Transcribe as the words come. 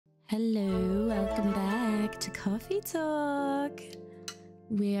Hello, welcome back to Coffee Talk.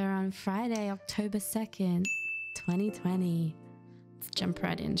 We are on Friday, October 2nd, 2020. Let's jump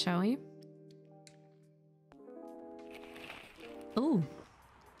right in, shall we? Oh.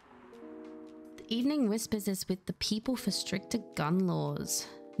 The Evening Whispers is with the People for Stricter Gun Laws.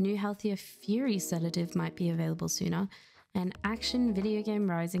 New healthier fury sedative might be available sooner. And action video game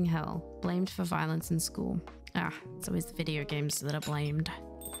rising hell, blamed for violence in school. Ah, it's always the video games that are blamed,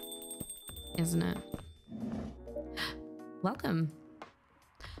 isn't it? Welcome.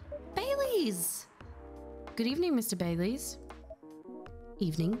 Bailey's! Good evening, Mr. Bailey's.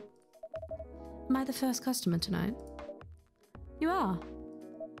 Evening. Am I the first customer tonight? You are.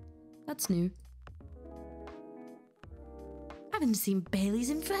 That's new. I haven't seen Bailey's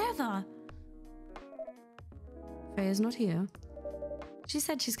in forever. Freya's not here. She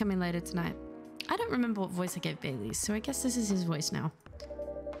said she's coming later tonight. I don't remember what voice I gave Bailey's, so I guess this is his voice now.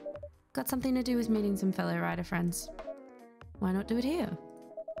 Got something to do with meeting some fellow writer friends. Why not do it here?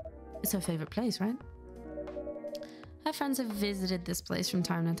 It's her favorite place, right? Her friends have visited this place from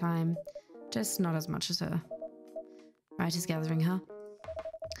time to time, just not as much as her. Writers gathering, huh?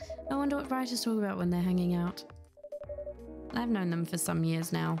 I wonder what writers talk about when they're hanging out. I've known them for some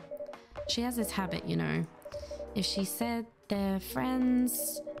years now. She has this habit, you know. If she said they're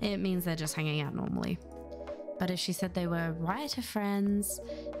friends, it means they're just hanging out normally. But if she said they were writer friends,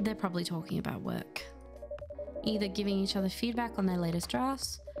 they're probably talking about work. Either giving each other feedback on their latest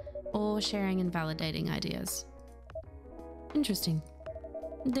drafts, or sharing and validating ideas. Interesting.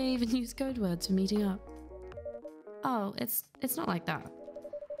 They even use code words for meeting up. Oh, it's not like that.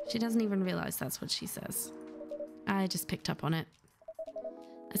 She doesn't even realize that's what she says. I just picked up on it.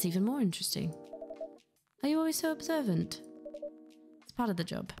 That's even more interesting. Are you always so observant? It's part of the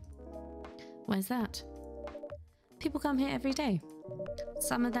job. Why's that? People come here every day.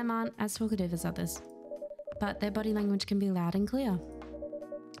 Some of them aren't as talkative as others, but their body language can be loud and clear.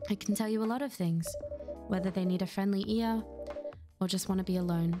 It can tell you a lot of things, whether they need a friendly ear or just want to be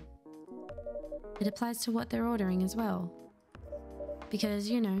alone. It applies to what they're ordering as well. Because,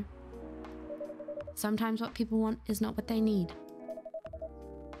 you know, sometimes what people want is not what they need.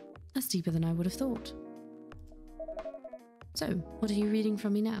 That's deeper than I would have thought. So, what are you reading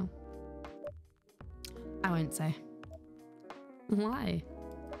from me now? I won't say. Why?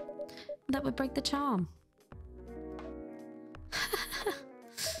 That would break the charm.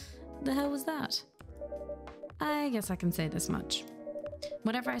 The hell was that? I guess I can say this much.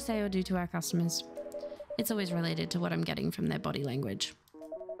 Whatever I say or do to our customers, it's always related to what I'm getting from their body language.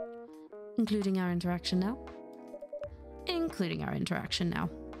 Including our interaction now? Including our interaction now.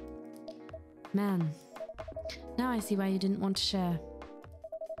 Man, now I see why you didn't want to share.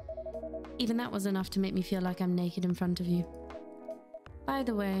 Even that was enough to make me feel like I'm naked in front of you. By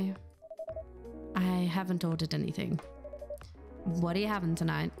the way, I haven't ordered anything. What are you having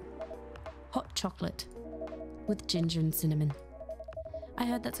tonight? Hot chocolate with ginger and cinnamon. I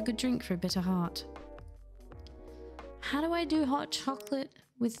heard that's a good drink for a bitter heart. How do I do hot chocolate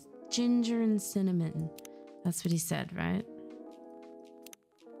with ginger and cinnamon? That's what he said, right?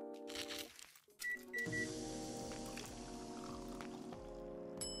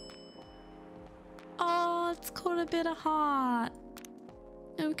 Oh, it's called a bitter heart.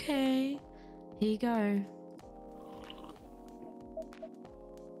 Okay, here you go.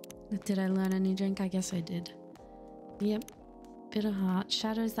 Did I learn any drink? I guess I did. Yep, bitter heart.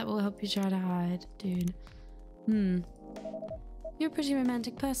 Shadows that will help you try to hide, dude. You're a pretty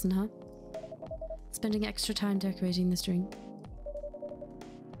romantic person, huh? Spending extra time decorating this drink.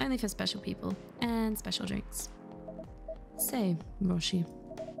 Only for special people and special drinks. Say, Roshi,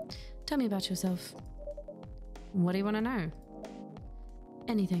 tell me about yourself. What do you want to know?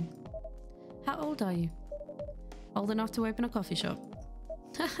 Anything. How old are you? Old enough to open a coffee shop?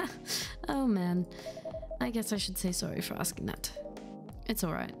 Oh man, I guess I should say sorry for asking that. It's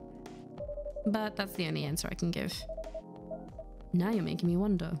alright. But that's the only answer I can give. Now you're making me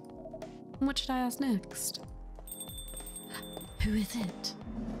wonder. What should I ask next? Who is it?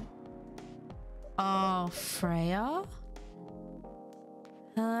 Oh, Freya?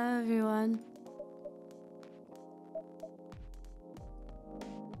 Hello everyone.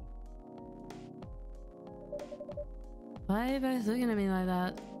 Why are you both looking at me like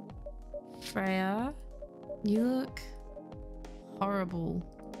that? Freya, you look horrible.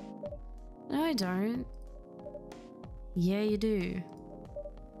 No, I don't. Yeah, you do.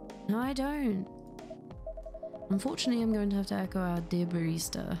 No, I don't. Unfortunately, I'm going to have to echo our dear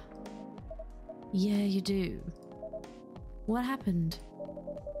Barista. Yeah, you do. What happened?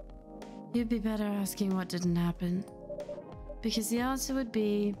 You'd be better asking what didn't happen. Because the answer would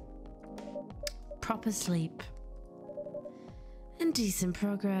be proper sleep. And decent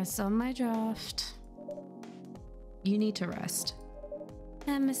progress on my draft. You need to rest.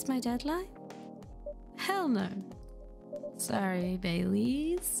 I missed my deadline? Hell no. Sorry,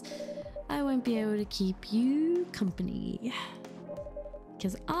 Baileys. I won't be able to keep you company.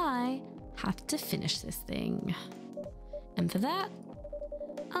 Because I have to finish this thing. And for that,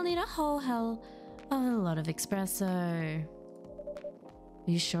 I'll need a whole hell of a lot of espresso. Are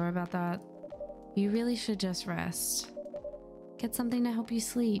you sure about that? You really should just rest. Get something to help you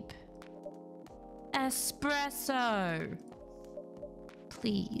sleep. Espresso!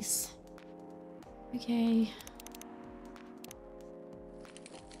 Please. Okay.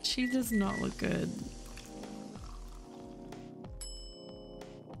 She does not look good.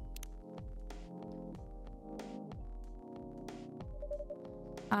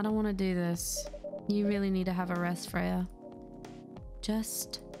 I don't want to do this. You really need to have a rest, Freya.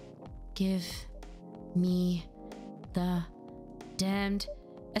 Just give me the damned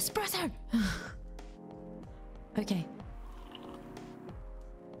espresso! Okay.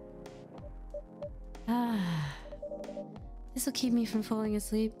 This will keep me from falling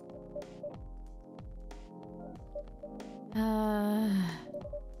asleep. How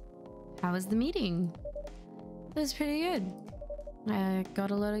was the meeting? It was pretty good. I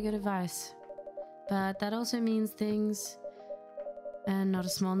got a lot of good advice. But that also means things, and not a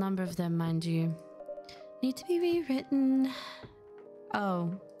small number of them, mind you, need to be rewritten.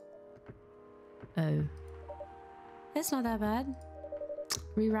 Oh. It's not that bad.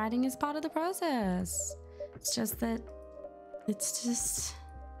 Rewriting is part of the process. It's just that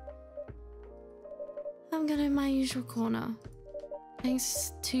I'm gonna my usual corner.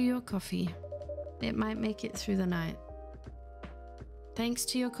 Thanks to your coffee. It might make it through the night. Thanks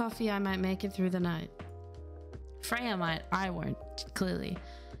to your coffee, I might make it through the night. Freya might, I won't, clearly.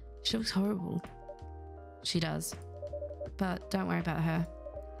 She looks horrible. She does. But don't worry about her.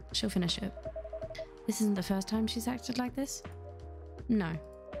 She'll finish it. This isn't the first time she's acted like this. No.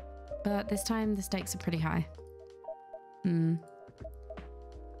 But this time the stakes are pretty high.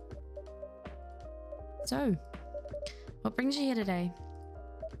 So, what brings you here today?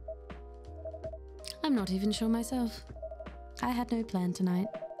 I'm not even sure myself. I had no plan tonight,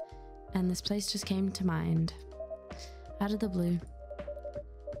 and this place just came to mind. Out of the blue.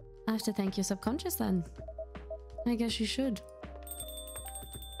 I have to thank your subconscious then. I guess you should.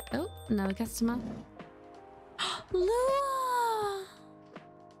 Oh, another customer. Lua!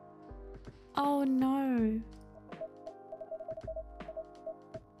 Oh no.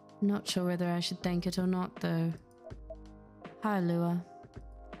 Not sure whether I should thank it or not though. Hi, Lua.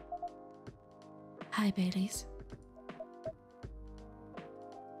 Hi, Baileys.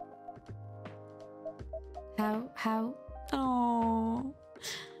 How? Oh,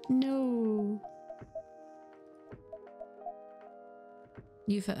 no.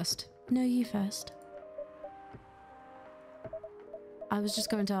 You first. No, you first. I was just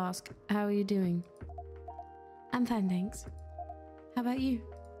going to ask, how are you doing? I'm fine, thanks. How about you?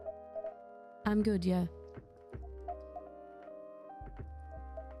 I'm good, yeah.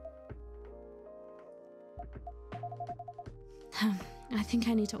 I think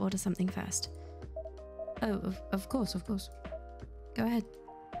I need to order something first. Oh, of course. Go ahead.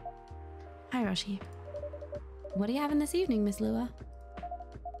 Hi, Roshi. What are you having this evening, Miss Lua?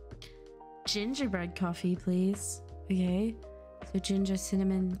 Gingerbread coffee, please. Okay. So ginger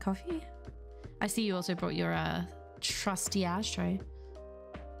cinnamon coffee. I see you also brought your trusty ashtray.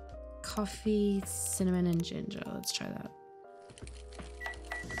 Coffee, cinnamon, and ginger. Let's try that.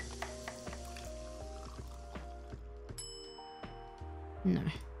 No.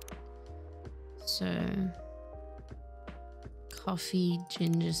 So, coffee,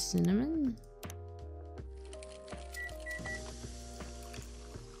 ginger, cinnamon.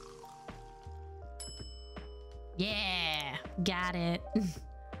 Yeah, got it.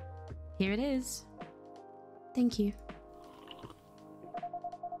 Here it is. Thank you.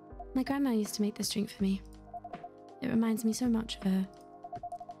 My grandma used to make this drink for me. It reminds me so much of her.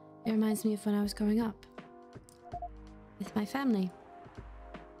 It reminds me of when I was growing up. With my family.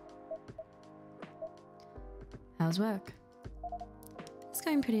 How's work? It's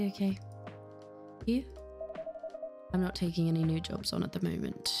going pretty okay. You? I'm not taking any new jobs on at the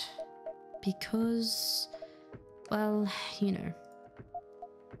moment. Because, well, you know.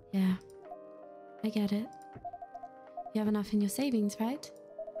 Yeah, I get it. You have enough in your savings, right?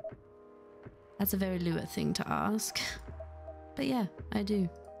 That's a very Lua thing to ask. But yeah, I do.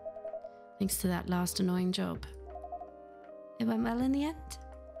 Thanks to that last annoying job. It went well in the end?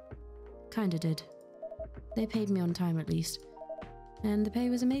 Kinda did. They paid me on time at least. And the pay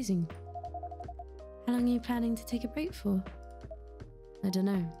was amazing. How long are you planning to take a break for? I don't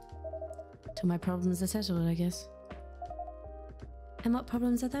know. Till my problems are settled, I guess. And what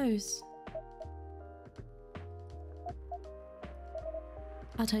problems are those?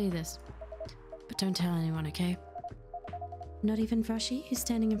 I'll tell you this, but don't tell anyone, okay? Not even Roshi, who's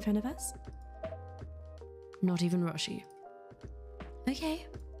standing in front of us? Not even Roshi. Okay.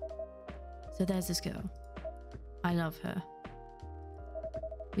 So there's this girl. I love her.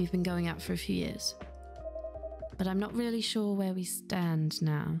 We've been going out for a few years. But I'm not really sure where we stand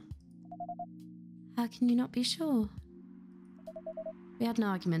now. How can you not be sure? We had an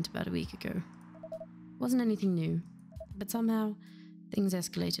argument about a week ago. Wasn't anything new, but somehow things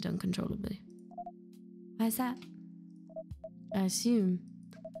escalated uncontrollably. Why is that? I assume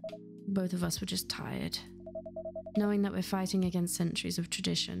both of us were just tired, knowing that we're fighting against centuries of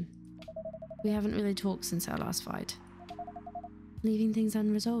tradition. We haven't really talked since our last fight. Leaving things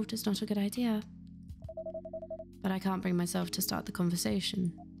unresolved is not a good idea. But I can't bring myself to start the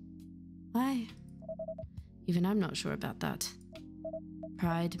conversation. Why? Even I'm not sure about that.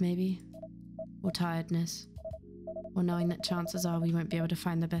 Pride, maybe? Or tiredness? Or knowing that chances are we won't be able to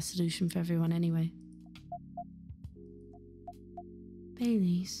find the best solution for everyone anyway.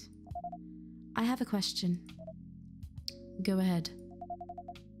 Baileys, I have a question. Go ahead.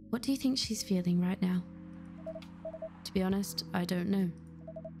 What do you think she's feeling right now? To be honest, I don't know.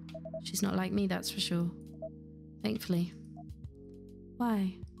 She's not like me, that's for sure. Thankfully.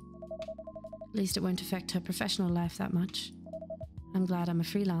 Why? At least it won't affect her professional life that much. I'm glad I'm a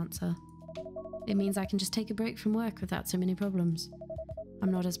freelancer. It means I can just take a break from work without so many problems. I'm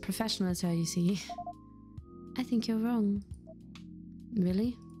not as professional as her, you see. I think you're wrong.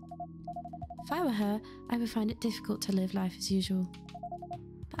 Really? If I were her, I would find it difficult to live life as usual.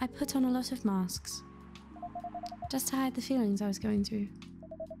 But I put on a lot of masks. Just to hide the feelings I was going through.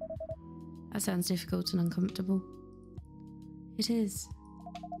 That sounds difficult and uncomfortable. It is.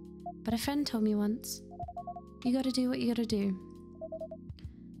 But a friend told me once, you gotta do what you gotta do.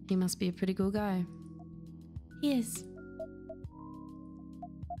 He must be a pretty cool guy. He is.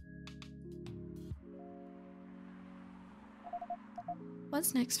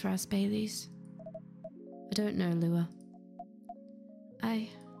 What's next for us, Baileys? I don't know, Lua. I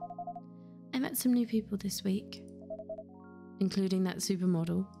met some new people this week. Including that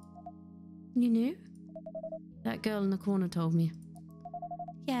supermodel. You knew? That girl in the corner told me.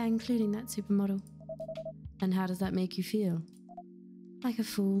 Yeah, including that supermodel. And how does that make you feel? Like a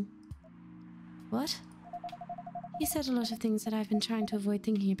fool. What? He said a lot of things that I've been trying to avoid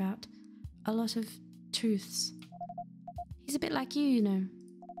thinking about. A lot of truths. He's a bit like you know.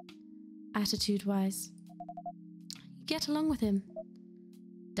 Attitude-wise. You get along with him.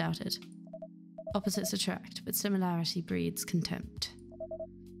 Doubt it. Opposites attract, but similarity breeds contempt.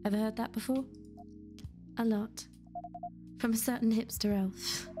 Ever heard that before? A lot. From a certain hipster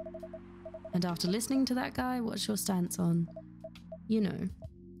elf. And after listening to that guy, what's your stance on, you know,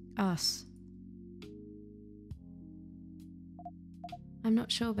 us? I'm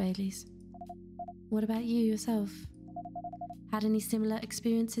not sure, Baileys. What about you yourself? Had any similar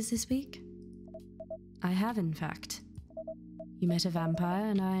experiences this week? I have, in fact. You met a vampire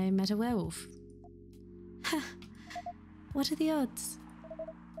and I met a werewolf. Ha! What are the odds?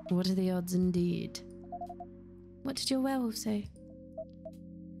 What are the odds indeed? What did your werewolf say?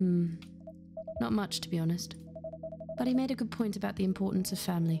 Not much, to be honest. But he made a good point about the importance of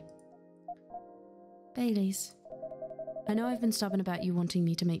family. Baileys, I know I've been stubborn about you wanting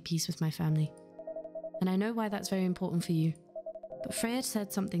me to make peace with my family. And I know why that's very important for you. But Freya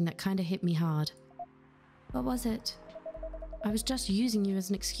said something that kinda hit me hard. What was it? I was just using you as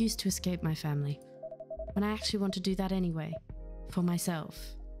an excuse to escape my family. When I actually want to do that anyway. For myself.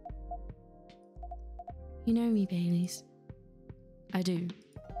 You know me, Baileys. I do.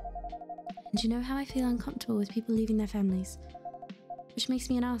 And you know how I feel uncomfortable with people leaving their families. Which makes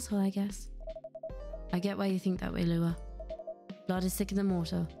me an asshole, I guess. I get why you think that way, Lua. Blood is thicker than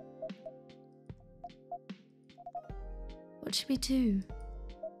water. What should we do?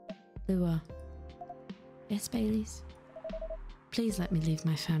 Lua. Yes, Baileys? Please let me leave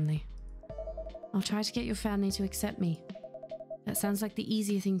my family. I'll try to get your family to accept me. That sounds like the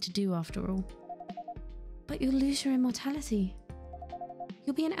easier thing to do after all. But you'll lose your immortality.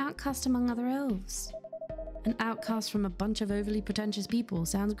 You'll be an outcast among other elves. An outcast from a bunch of overly pretentious people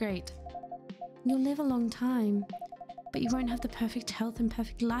sounds great. You'll live a long time, but you won't have the perfect health and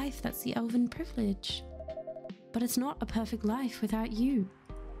perfect life. That's the elven privilege. But it's not a perfect life without you.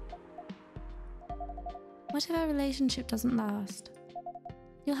 What if our relationship doesn't last?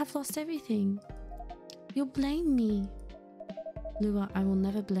 You'll have lost everything. You'll blame me. Lua, I will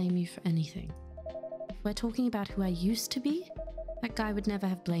never blame you for anything. If we're talking about who I used to be, that guy would never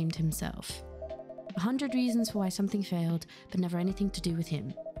have blamed himself. 100 reasons for why something failed, but never anything to do with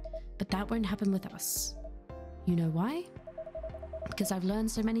him. But that won't happen with us. You know why? Because I've learned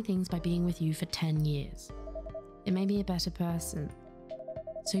so many things by being with you for 10 years. It made me a better person.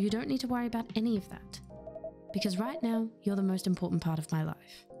 So you don't need to worry about any of that. Because right now, you're the most important part of my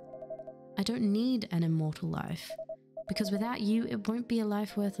life. I don't need an immortal life. Because without you, it won't be a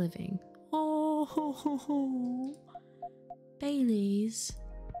life worth living. Oh, ho, ho, ho. Baileys.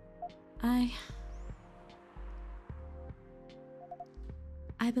 I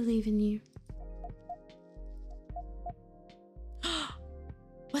believe in you.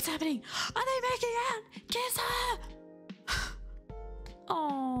 What's happening? Are they making out? Kiss her!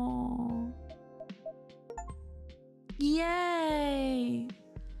 Oh. Yay!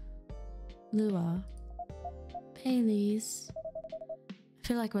 Lua. Baileys. I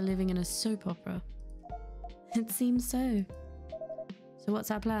feel like we're living in a soap opera. It seems so. So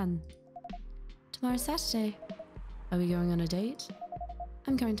what's our plan? Tomorrow's Saturday. Are we going on a date?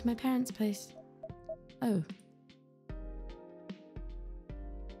 I'm going to my parents' place. Oh.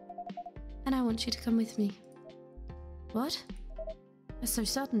 And I want you to come with me. What? That's so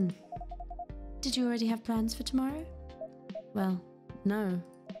sudden. Did you already have plans for tomorrow? Well, no.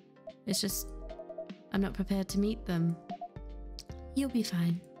 It's just, I'm not prepared to meet them. You'll be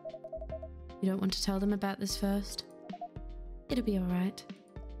fine. You don't want to tell them about this first? It'll be alright.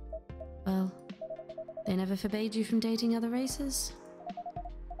 Well, they never forbade you from dating other races?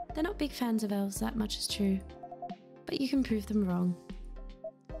 They're not big fans of elves, that much is true. But you can prove them wrong.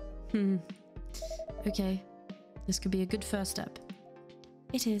 Okay. This could be a good first step.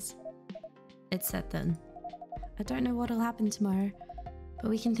 It is. It's set then. I don't know what'll happen tomorrow, but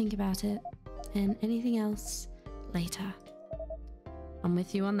we can think about it, and anything else later. I'm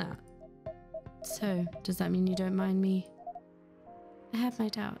with you on that. So, does that mean you don't mind me? I have my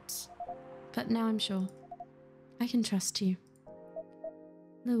doubts, but now I'm sure. I can trust you.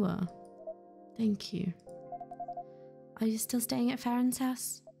 Lua, thank you. Are you still staying at Farron's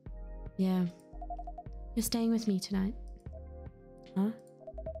house? Yeah. You're staying with me tonight. Huh?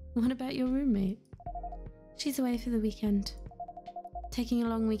 What about your roommate? She's away for the weekend. Taking a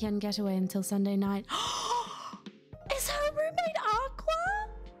long weekend getaway until Sunday night. Is her roommate Aqua?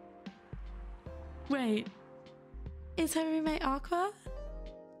 Wait. Is her roommate Aqua?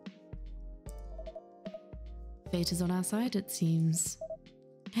 Fate is on our side, it seems.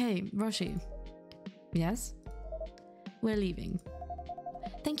 Hey, Roshi. Yes? We're leaving.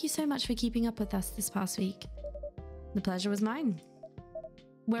 Thank you so much for keeping up with us this past week. The pleasure was mine.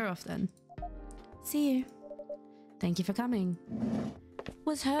 We're off then. See you. Thank you for coming.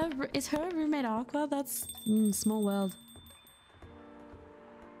 Is her roommate Aqua? That's small world.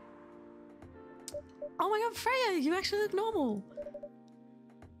 Oh my god, Freya, you actually look normal.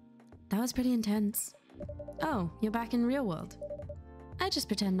 That was pretty intense. Oh, you're back in real world. I just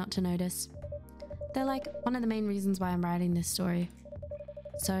pretend not to notice. They're like one of the main reasons why I'm writing this story.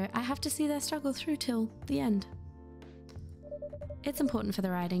 So I have to see their struggle through till the end. It's important for the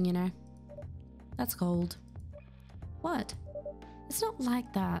writing, you know. That's cold. What? It's not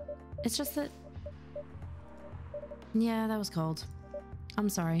like that. It's just that... Yeah, that was cold. I'm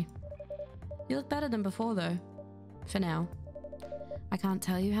sorry. You look better than before though. For now. I can't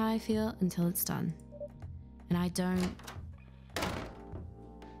tell you how I feel until it's done. And I don't...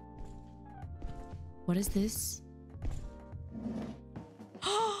 What is this?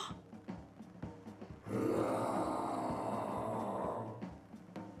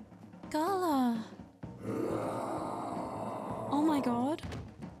 Gala! Oh my god.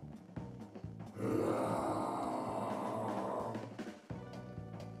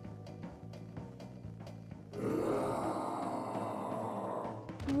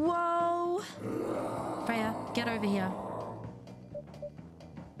 Whoa! Freya, get over here.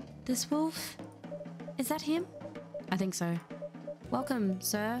 This wolf? Is that him? I think so. Welcome,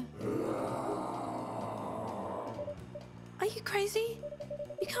 sir. Are you crazy?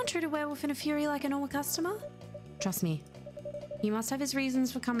 You can't treat a werewolf in a fury like a normal customer. Trust me. He must have his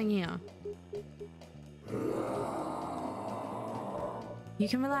reasons for coming here. You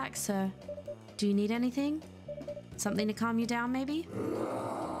can relax, sir. Do you need anything? Something to calm you down, maybe?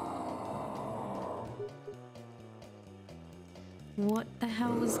 What the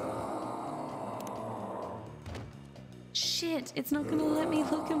hell was... Shit, it's not gonna let me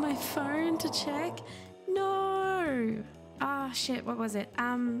look at my phone to check? No! Ah, shit, what was it?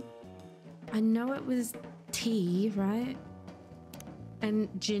 I know it was tea, right? And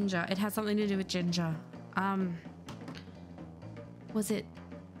ginger. It has something to do with ginger. Was it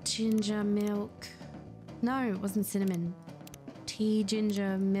ginger milk? No, it wasn't cinnamon. Tea,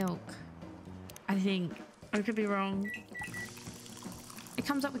 ginger, milk. I think. I could be wrong. It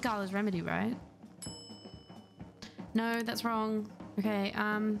comes up with Gala's remedy, right? No, that's wrong. Okay,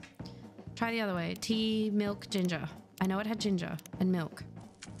 try the other way. Tea, milk, ginger. I know it had ginger and milk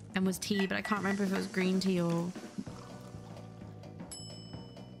and was tea, but I can't remember if it was green tea or...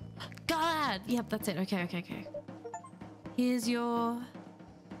 God! Yep, that's it. Okay, okay, okay. Here's your...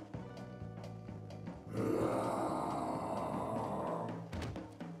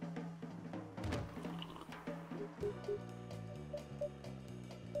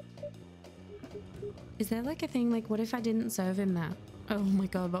 Is there like a thing like, what if I didn't serve him that? Oh my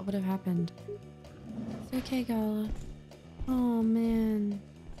god, what would have happened? It's okay, Gala. Oh man.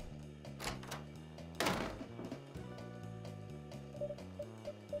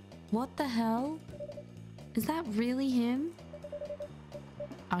 What the hell? Is that really him?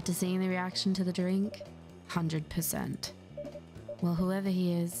 After seeing the reaction to the drink, 100%. Well, whoever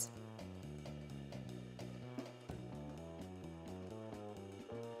he is.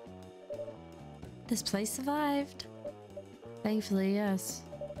 This place survived. Thankfully, yes.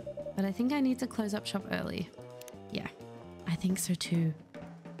 But I think I need to close up shop early. Yeah, I think so too.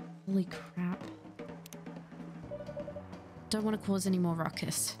 Holy crap. Don't want to cause any more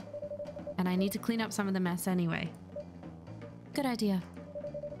ruckus. And I need to clean up some of the mess anyway. Good idea.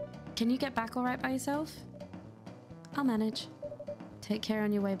 Can you get back all right by yourself? I'll manage. Take care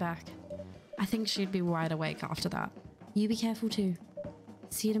on your way back. I think she'd be wide awake after that. You be careful too.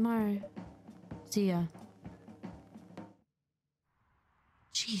 See you tomorrow. See ya.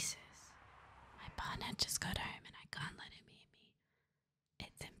 Jesus. My partner just got home and I can't let him hear me.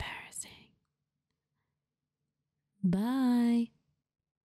 It's embarrassing. Bye.